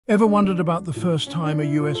Ever wondered about the first time a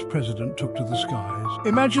US president took to the skies?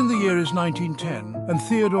 Imagine the year is 1910, and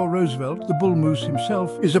Theodore Roosevelt, the bull moose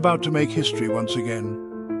himself, is about to make history once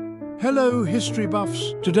again. Hello, history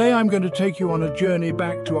buffs. Today I'm going to take you on a journey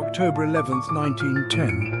back to October 11th,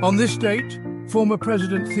 1910. On this date, former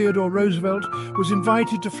President Theodore Roosevelt was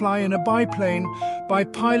invited to fly in a biplane by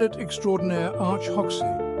pilot extraordinaire Arch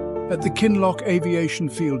Hoxsey at the Kinloch Aviation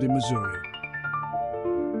Field in Missouri.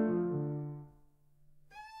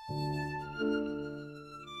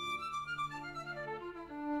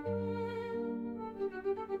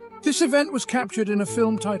 This event was captured in a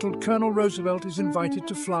film titled Colonel Roosevelt is Invited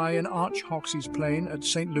to Fly in Arch Hoxsey's Plane at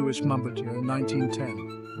St. Louis, Missouri in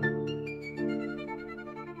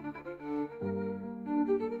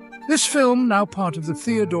 1910. This film, now part of the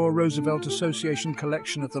Theodore Roosevelt Association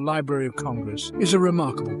collection at the Library of Congress, is a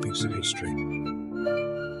remarkable piece of history.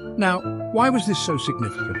 Now, why was this so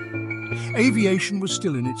significant? Aviation was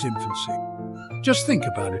still in its infancy. Just think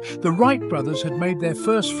about it. The Wright brothers had made their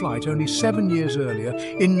first flight only 7 years earlier,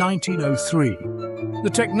 in 1903. The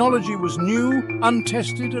technology was new,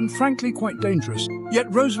 untested, and frankly quite dangerous.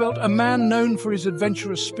 Yet Roosevelt, a man known for his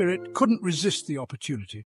adventurous spirit, couldn't resist the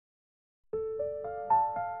opportunity.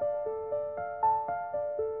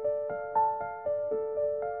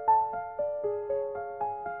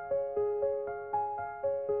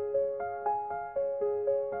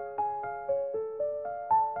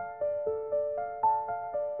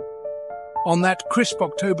 On that crisp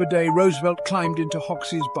October day, Roosevelt climbed into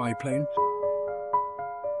Hoxsey's biplane.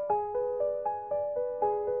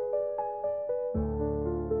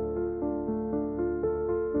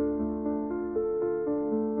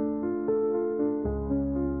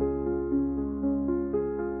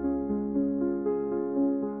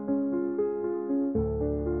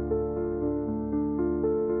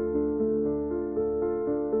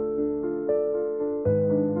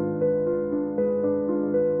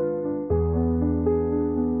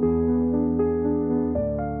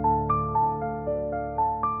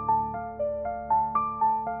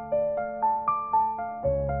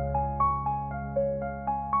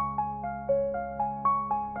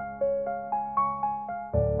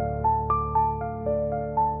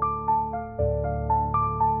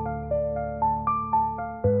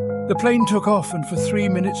 The plane took off, and for 3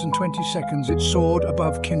 minutes and 20 seconds it soared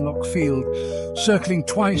above Kinloch Field, circling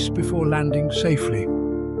twice before landing safely.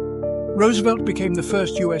 Roosevelt became the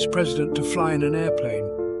first US president to fly in an airplane.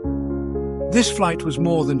 This flight was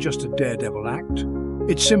more than just a daredevil act.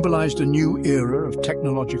 It symbolized a new era of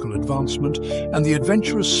technological advancement and the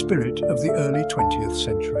adventurous spirit of the early 20th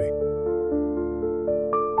century.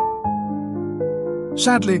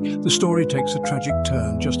 Sadly, the story takes a tragic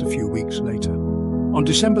turn just a few weeks later. On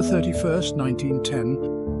December 31st,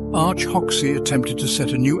 1910, Arch Hoxsey attempted to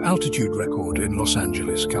set a new altitude record in Los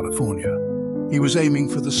Angeles, California. He was aiming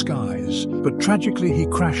for the skies, but tragically he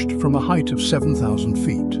crashed from a height of 7,000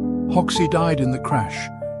 feet. Hoxsey died in the crash,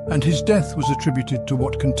 and his death was attributed to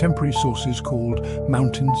what contemporary sources called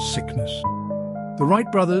mountain sickness. The Wright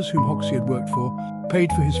brothers, whom Hoxsey had worked for,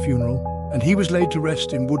 paid for his funeral, and he was laid to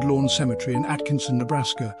rest in Woodlawn Cemetery in Atkinson,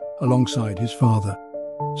 Nebraska, alongside his father.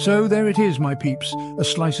 So there it is, my peeps, a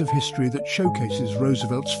slice of history that showcases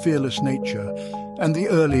Roosevelt's fearless nature and the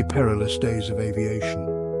early perilous days of aviation.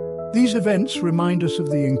 These events remind us of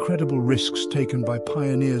the incredible risks taken by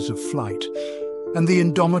pioneers of flight and the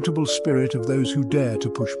indomitable spirit of those who dare to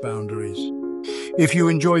push boundaries. If you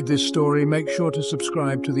enjoyed this story, make sure to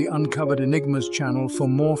subscribe to the Uncovered Enigmas channel for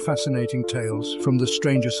more fascinating tales from the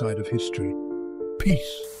stranger side of history.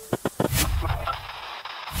 Peace.